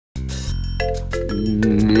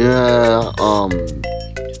Yeah,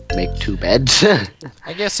 make 2 beds.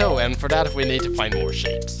 I guess so, and for that we need to find more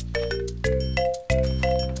shapes.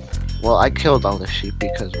 Well, I killed all the sheep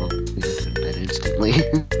because, well, we did that instantly.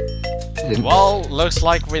 Well, looks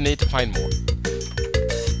like we need to find more.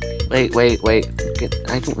 Wait.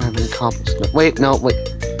 I don't have any cobblestone. Wait, no, wait.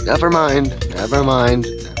 Never mind.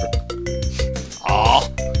 Ah.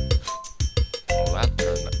 Well, that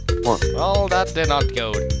turned. What? Well, that did not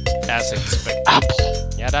go as expected. Apple.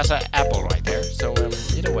 Yeah, that's an apple right there. So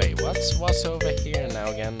either way, what's over here now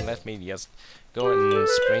again? Let me just go and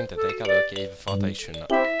sprint and take a look. If thought I should not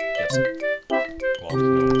just walk.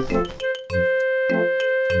 No.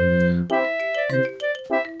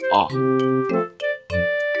 Oh.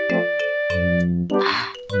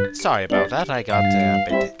 Sorry about that. I got a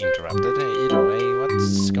bit interrupted. Either way,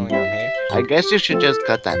 what's going on here? I guess you should just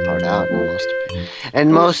cut that part out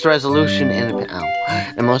and most resolution and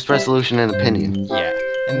opinion. Yeah,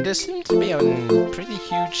 and there seems to be a pretty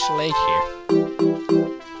huge lake here.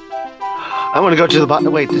 I want to go to the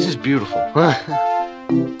bottom. Wait, this is beautiful.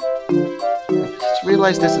 Just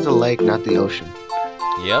realized this is a lake, not the ocean.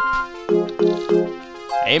 Yep.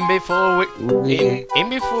 And before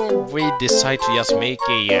we decide to just make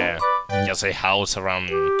a house around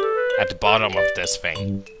at the bottom of this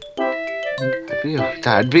thing.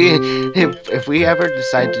 That'd be if we ever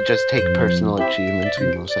decide to just take personal achievements,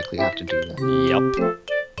 we most likely have to do that. Yep.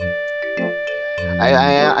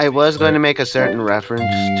 I was going to make a certain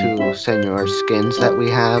reference to Senor skins that we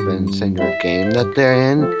have and Senor game that they're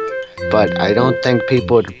in, but I don't think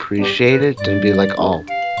people would appreciate it and be like, oh,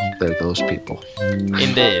 they're those people.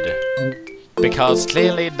 Indeed. Because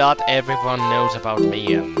clearly not everyone knows about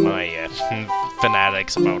me and my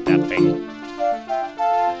fanatics about that thing.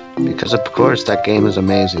 Because of course that game is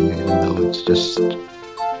amazing, even though it's just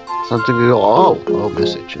something to go, oh,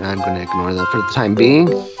 message. I'm going to ignore that for the time being.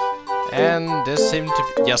 And this seemed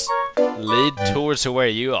to just lead towards where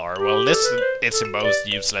you are. Well, this is the most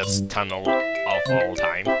useless tunnel of all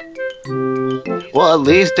time. Well, at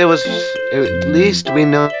least at least we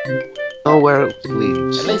know where it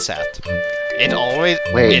leads. At least that. It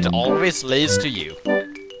always leads to you.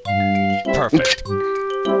 Perfect.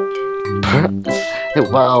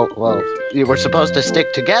 Well, we were supposed to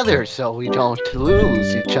stick together so we don't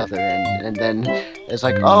lose each other, and then it's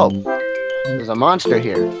like, oh, there's a monster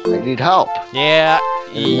here. I need help. Yeah.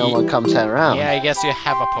 And no one comes around. Yeah, I guess you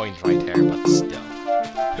have a point right here, but still.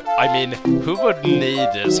 I mean, who would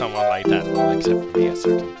need someone like that? Well, except for me at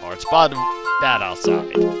certain parts. But that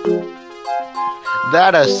aside.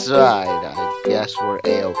 That aside, I guess we're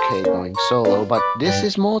A-okay going solo, but this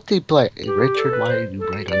is multiplayer. Richard, why are you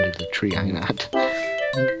right under the tree? I'm not.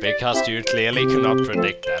 Because you clearly could not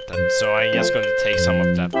predict that, and so I'm just going to take some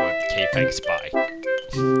of that with K-Fang Spy.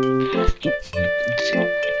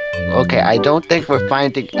 Okay, I don't think we're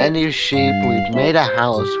finding any sheep. We've made a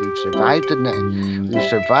house. We've survived the night. We've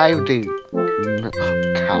survived the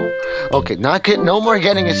cow. Okay, no more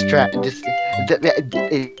getting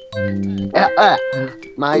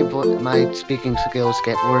my speaking skills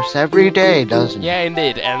get worse every day, doesn't it? Yeah,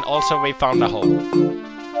 indeed, and also we found a hole.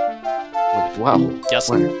 Wow.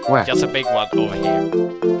 Where? Just a big one over here.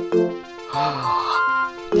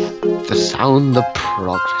 The sound of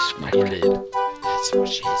progress, my friend. Indeed. That's what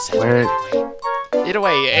she said. Where? Either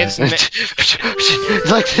way, it's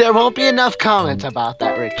like there won't be enough comments about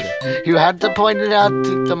that, Richard. You had to point it out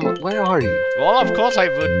to them. Where are you? Well, of course I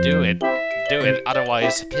would do it.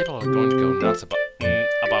 Otherwise, people are going to go nuts about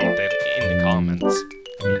it in the comments.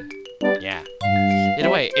 I mean, yeah. Either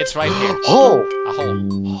way, it's right here. Hole. A hole.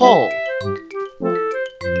 Hole.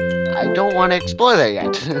 I don't want to explore that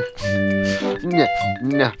yet.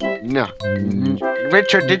 No.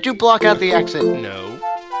 Richard, did you block out the exit? No.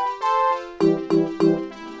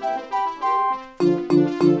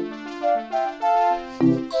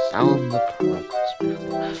 Sound the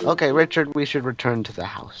progress. Okay, Richard, we should return to the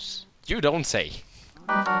house. You don't say.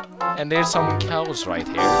 And there's some cows right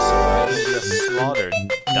here, so I just slaughtered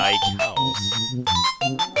die cows.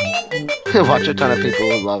 Watch a ton of people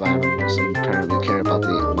who love animals and apparently care about the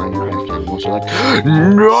Minecraft animals are like,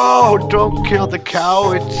 no, don't kill the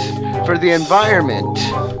cow, it's for the environment.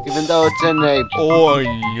 Even though it's in a computer.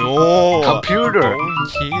 Don't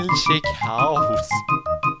kill the cows.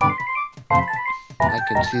 I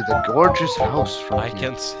can see the gorgeous house from I here.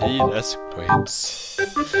 can see the squids.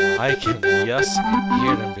 I can just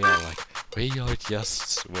hear them being like, we are just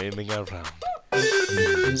swimming around in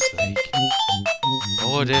this lake.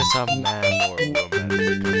 Or there's a man or woman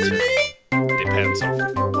concerning. Depends on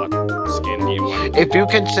what skin you want. If you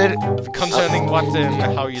consider... Concerning what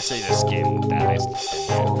how you say the skin, that is.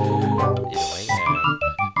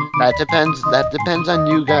 That depends on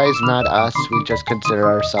you guys, not us. We just consider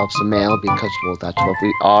ourselves a male because, well, that's what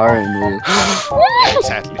we are, and we.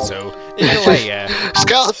 Exactly. So either way,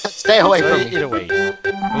 Skeleton, stay away so from me. either way. Oh,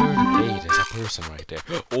 hey, there's a person right there.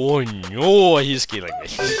 Oh no, he's killing me.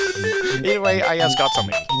 Either way, I just got some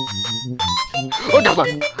ink. Oh, come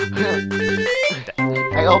on.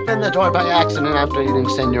 I opened the door by accident after eating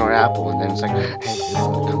Senor Apple, and then it's like, hey, this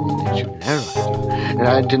will come and you narrow. And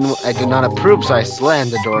I did not approve, so I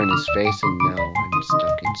slammed the door in his face, and now I'm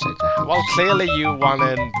stuck inside the house. Well, clearly you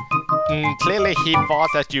wanted. Clearly he thought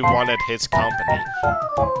that you wanted his company.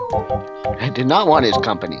 I did not want his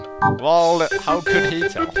company. Well, how could he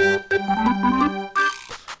tell?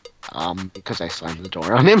 Because I slammed the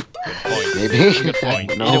door on him. Good point. Maybe. Good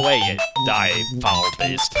point. No. Either way, you die, foul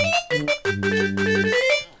beast.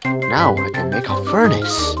 Now I can make a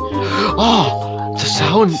furnace. Oh, the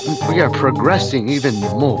sound. We are progressing even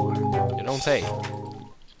more. You don't say.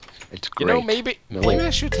 It's You great. know, maybe I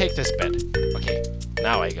should take this bed. Okay,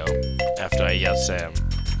 now I go. After I just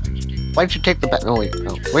Why'd you take the bed? No, wait.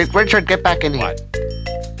 No. Wait, Richard, get back in here. what?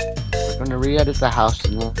 We're gonna re-edit the house.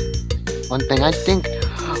 And one thing, I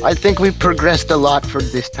think we've progressed a lot for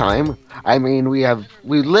this time. I mean, we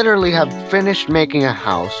literally have finished making a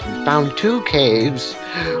house. We found 2 caves.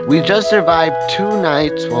 We just survived 2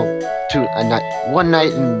 nights. Well, 1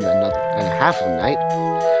 night and a half a night.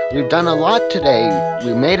 We've done a lot today.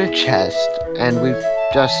 We made a chest, and we've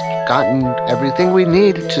just gotten everything we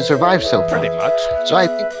need to survive so far. Pretty much. So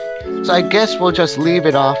I guess we'll just leave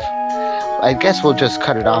it off. I guess we'll just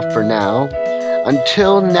cut it off for now.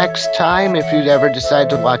 Until next time, if you ever decide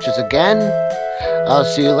to watch us again, I'll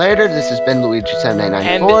see you later. This has been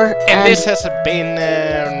Luigi7994. And this has been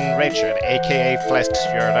Richard, aka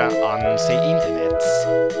Fleshjörda on the internet.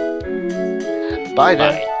 Bye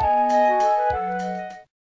then. Bye.